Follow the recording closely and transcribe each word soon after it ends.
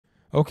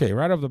Okay,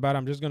 right off the bat,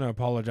 I'm just going to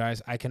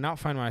apologize. I cannot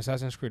find my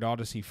Assassin's Creed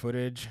Odyssey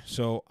footage,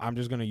 so I'm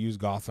just going to use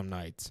Gotham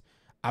Knights.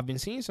 I've been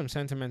seeing some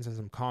sentiments and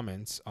some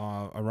comments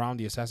around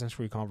the Assassin's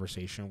Creed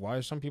conversation. Why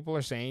some people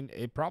are saying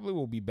it probably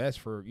will be best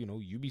for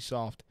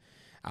Ubisoft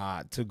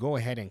to go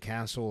ahead and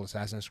cancel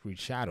Assassin's Creed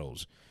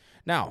Shadows.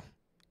 Now,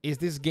 is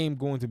this game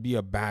going to be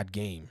a bad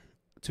game?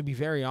 To be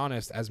very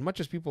honest, as much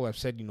as people have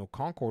said,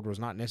 Concord was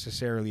not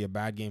necessarily a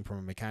bad game from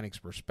a mechanics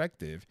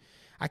perspective,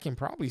 I can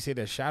probably say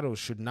that Shadows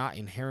should not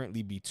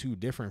inherently be too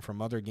different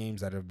from other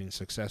games that have been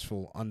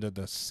successful under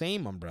the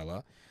same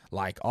umbrella,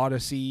 like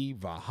Odyssey,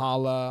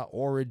 Valhalla,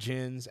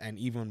 Origins, and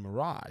even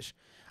Mirage.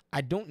 I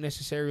don't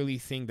necessarily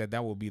think that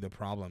that will be the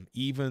problem,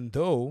 even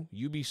though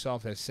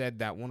Ubisoft has said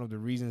that one of the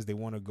reasons they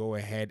want to go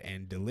ahead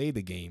and delay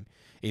the game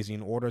is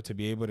in order to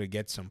be able to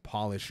get some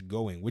polish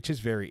going, which is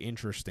very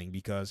interesting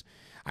because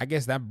I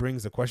guess that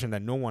brings the question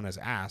that no one has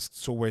asked.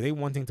 So, were they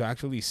wanting to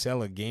actually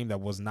sell a game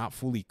that was not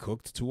fully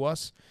cooked to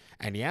us?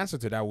 And the answer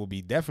to that will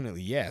be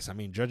definitely yes. I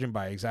mean, judging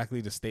by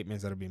exactly the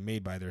statements that have been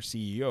made by their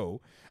CEO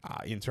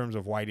in terms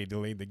of why they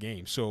delayed the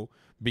game. So,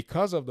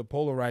 because of the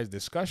polarized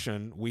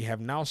discussion, we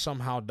have now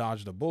somehow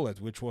dodged a bullet,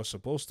 which was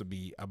supposed to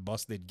be a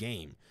busted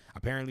game.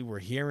 Apparently, we're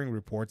hearing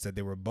reports that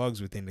there were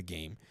bugs within the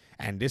game,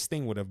 and this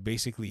thing would have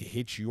basically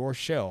hit your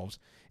shelves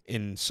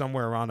in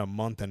somewhere around a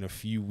month and a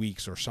few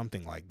weeks or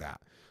something like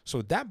that.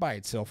 So that by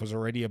itself is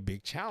already a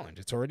big challenge.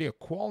 It's already a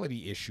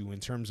quality issue in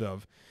terms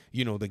of,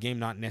 the game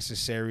not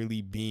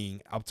necessarily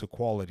being up to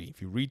quality.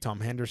 If you read Tom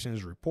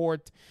Henderson's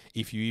report,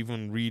 if you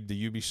even read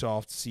the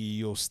Ubisoft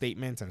CEO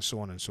statement and so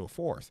on and so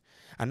forth.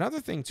 Another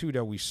thing too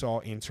that we saw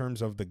in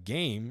terms of the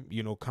game,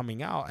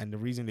 coming out, and the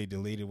reason they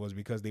delayed it was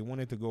because they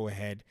wanted to go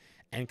ahead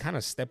and kind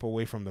of step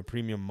away from the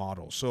premium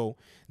model. So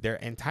they're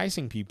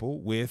enticing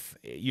people with,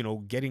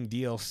 getting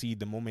DLC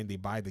the moment they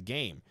buy the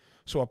game.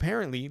 So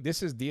apparently,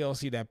 this is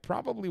DLC that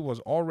probably was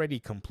already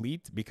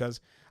complete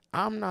because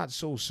I'm not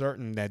so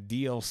certain that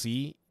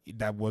DLC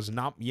that was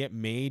not yet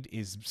made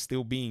is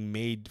still being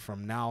made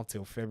from now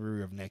till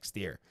February of next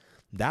year.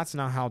 That's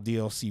not how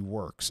DLC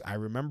works. I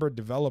remember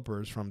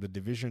developers from the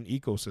Division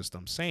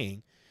ecosystem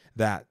saying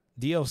that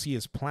DLC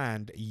is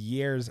planned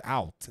years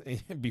out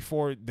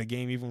before the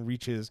game even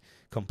reaches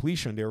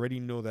completion. They already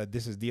know that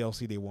this is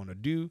DLC they want to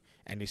do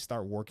and they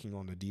start working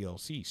on the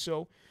DLC.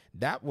 So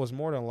that was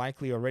more than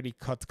likely already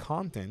cut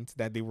content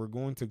that they were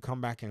going to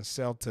come back and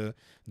sell to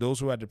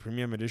those who had the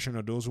premium edition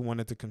or those who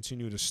wanted to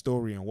continue the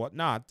story and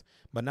whatnot.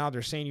 But now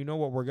they're saying, you know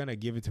what, we're going to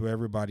give it to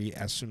everybody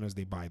as soon as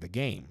they buy the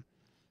game.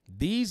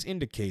 These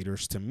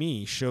indicators to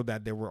me show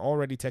that there were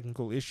already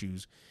technical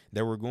issues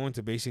that were going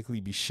to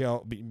basically be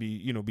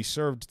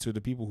served to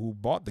the people who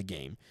bought the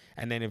game,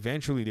 and then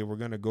eventually they were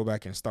going to go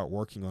back and start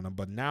working on them.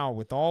 But now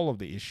with all of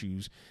the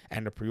issues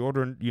and the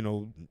pre-order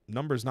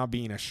numbers not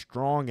being as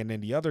strong, and then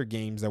the other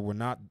games that were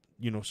not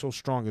so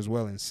strong as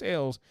well in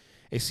sales,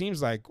 it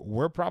seems like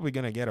we're probably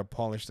going to get a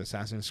polished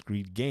Assassin's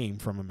Creed game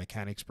from a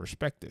mechanics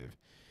perspective.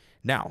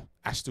 Now,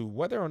 as to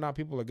whether or not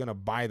people are going to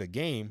buy the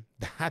game,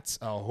 that's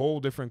a whole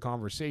different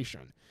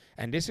conversation.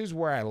 And this is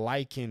where I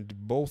likened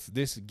both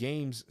this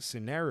game's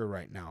scenario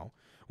right now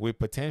with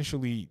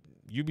potentially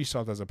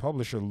Ubisoft as a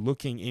publisher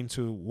looking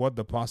into what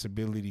the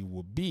possibility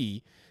would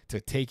be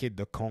to take it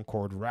the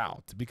Concord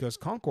route. Because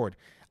Concord,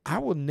 I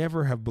would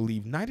never have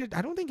believed, neither,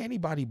 I don't think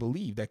anybody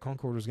believed that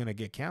Concord was going to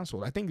get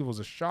canceled. I think it was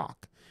a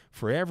shock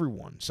for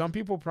everyone. Some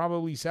people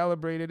probably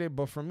celebrated it,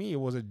 but for me, it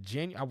was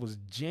I was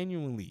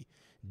genuinely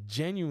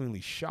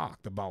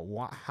shocked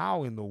about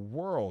how in the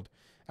world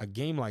a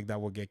game like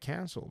that will get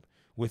canceled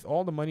with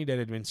all the money that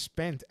had been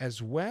spent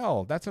as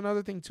well. That's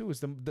another thing too, is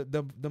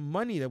the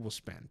money that was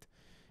spent.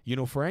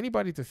 For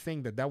anybody to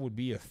think that that would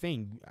be a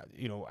thing,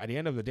 at the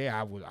end of the day,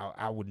 I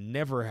would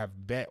never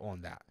have bet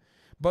on that.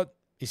 But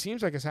it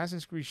seems like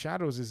Assassin's Creed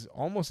Shadows is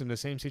almost in the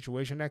same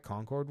situation that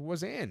Concord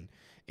was in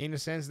the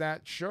sense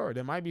that, sure,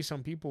 there might be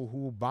some people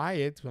who buy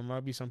it, there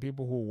might be some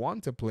people who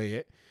want to play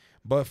it,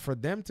 but for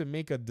them to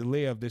make a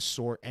delay of this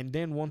sort and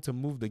then want to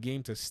move the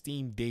game to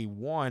Steam day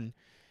one,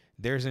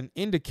 there's an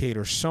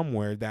indicator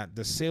somewhere that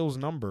the sales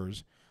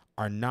numbers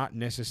are not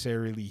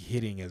necessarily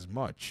hitting as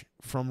much.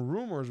 From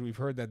rumors, we've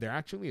heard that they're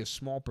actually a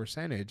small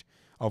percentage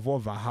of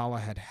what Valhalla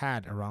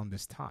had around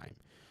this time.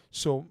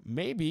 So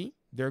maybe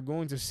they're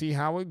going to see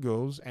how it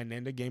goes and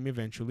then the game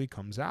eventually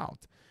comes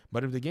out.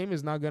 But if the game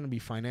is not going to be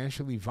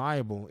financially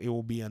viable, it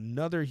will be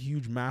another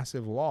huge,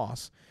 massive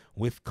loss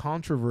with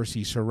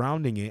controversy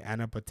surrounding it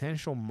and a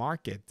potential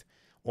market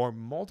or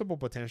multiple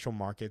potential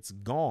markets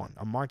gone.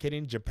 A market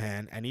in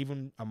Japan and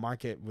even a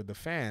market with the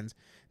fans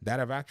that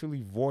have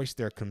actually voiced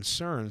their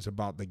concerns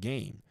about the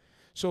game.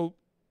 So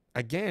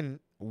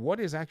again, what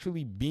is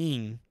actually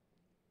being,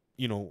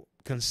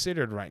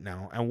 considered right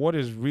now and what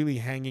is really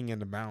hanging in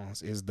the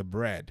balance is the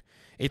bread.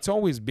 It's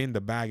always been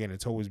the bag and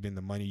it's always been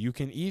the money. You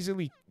can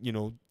easily,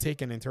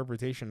 take an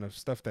interpretation of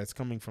stuff that's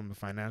coming from the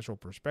financial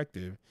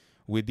perspective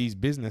with these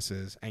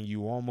businesses and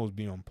you almost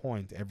be on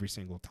point every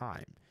single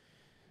time.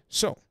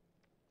 So,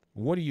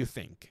 what do you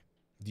think?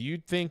 Do you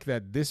think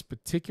that this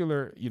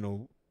particular,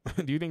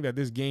 Do you think that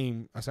this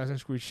game,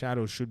 Assassin's Creed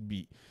Shadows,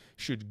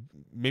 should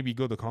maybe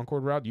go the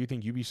Concord route? Do you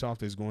think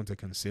Ubisoft is going to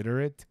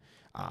consider it?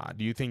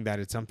 Do you think that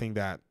it's something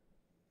that,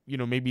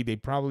 maybe they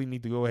probably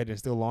need to go ahead and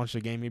still launch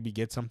the game, maybe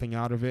get something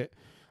out of it,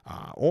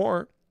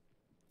 or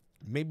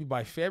maybe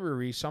by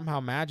February,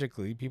 somehow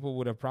magically, people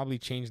would have probably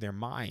changed their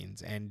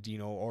minds, and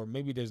or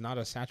maybe there's not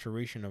a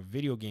saturation of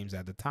video games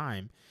at the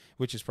time,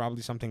 which is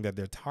probably something that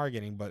they're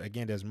targeting. But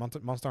again, there's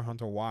Monster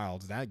Hunter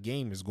Wilds. That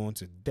game is going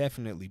to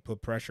definitely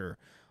put pressure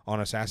on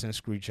Assassin's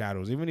Creed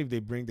Shadows. Even if they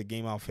bring the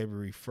game out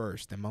February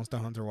 1st, and Monster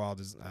Hunter Wild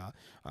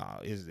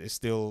is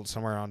still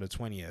somewhere around the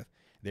 20th,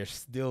 there's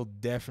still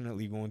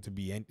definitely going to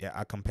be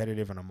a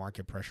competitive and a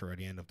market pressure at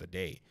the end of the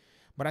day.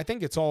 But I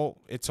think it's all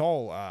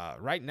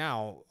right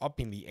now up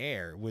in the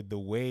air with the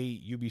way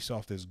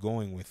Ubisoft is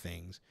going with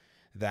things,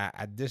 that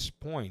at this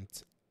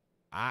point,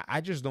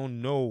 I just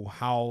don't know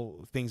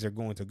how things are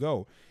going to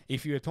go.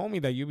 If you had told me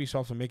that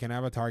Ubisoft would make an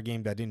Avatar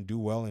game that didn't do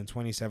well in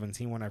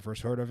 2017 when I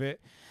first heard of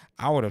it,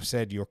 I would have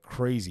said you're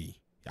crazy.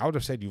 I would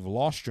have said you've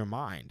lost your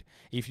mind.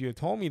 If you had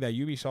told me that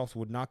Ubisoft Massive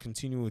would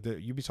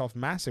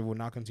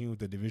not continue with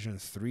the Division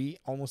 3,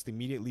 almost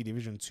immediately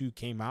Division 2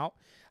 came out,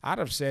 I'd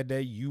have said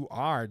that you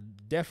are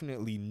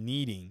definitely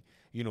needing,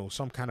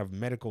 some kind of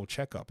medical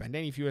checkup. And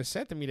then if you had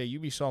said to me that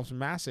Ubisoft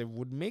Massive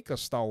would make a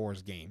Star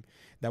Wars game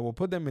that will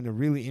put them in a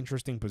really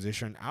interesting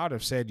position, I would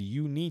have said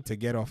you need to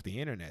get off the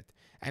internet.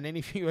 And then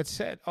if you had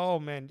said, oh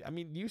man, I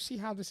mean, you see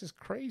how this is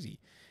crazy.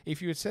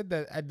 If you had said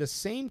that at the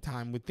same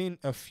time, within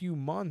a few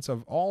months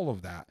of all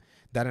of that,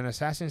 that an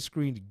Assassin's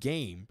Creed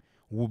game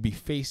will be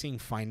facing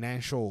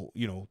financial,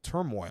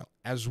 turmoil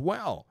as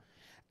well.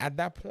 At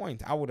that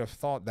point, I would have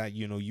thought that,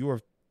 you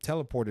have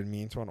teleported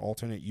me into an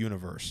alternate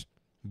universe.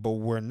 But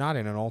we're not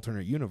in an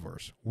alternate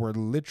universe. We're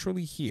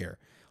literally here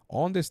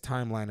on this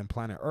timeline in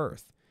planet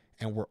Earth,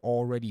 and we're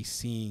already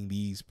seeing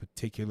these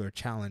particular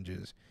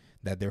challenges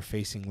that they're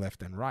facing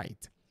left and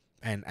right.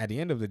 And at the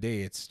end of the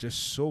day, it's just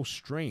so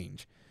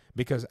strange,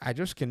 because I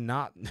just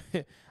cannot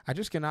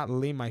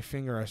lay my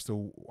finger as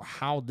to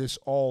how this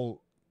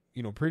all,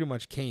 pretty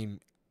much came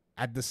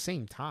at the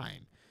same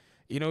time.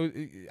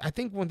 I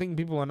think one thing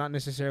people are not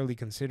necessarily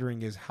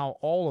considering is how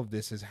all of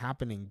this is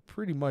happening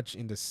pretty much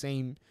in the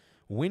same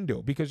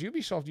window, because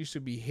Ubisoft used to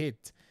be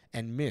hit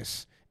and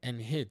miss and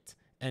hit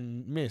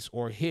and miss,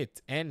 or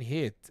hit and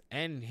hit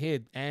and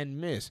hit and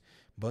miss.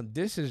 But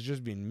this has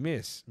just been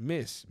miss.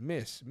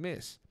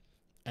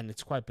 And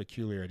it's quite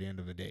peculiar at the end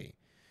of the day.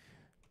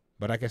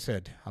 But like I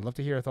said, I'd love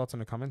to hear your thoughts in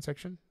the comment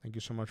section. Thank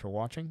you so much for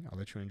watching. I'll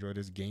let you enjoy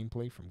this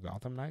gameplay from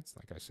Gotham Knights.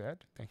 Like I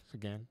said, thanks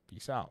again.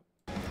 Peace out.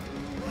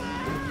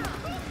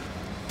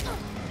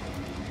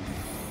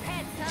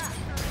 Heads up.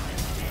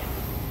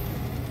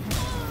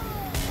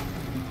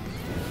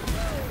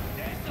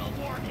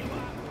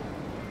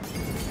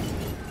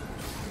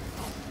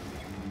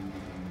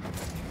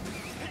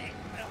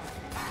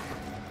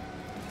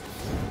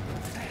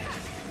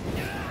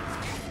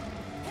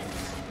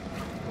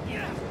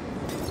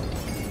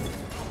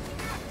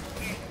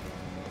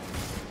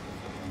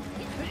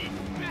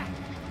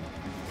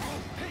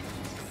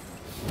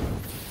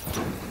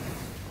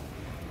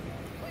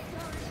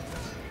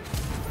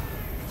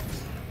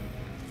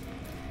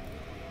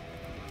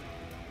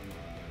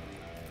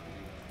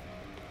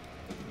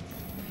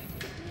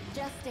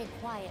 Just stay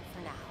quiet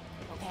for now,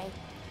 okay?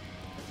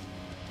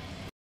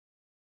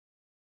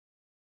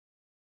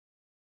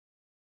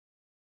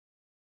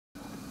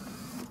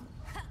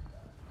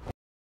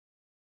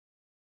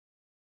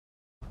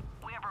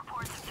 We have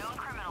reports of known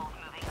criminals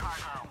moving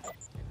cargo.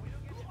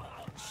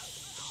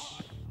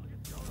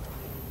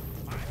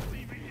 I'm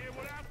leaving here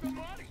without the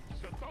money,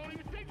 so don't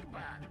even think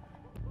about it.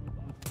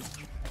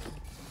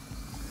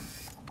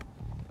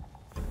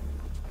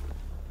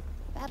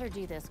 Better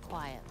do this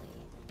quietly.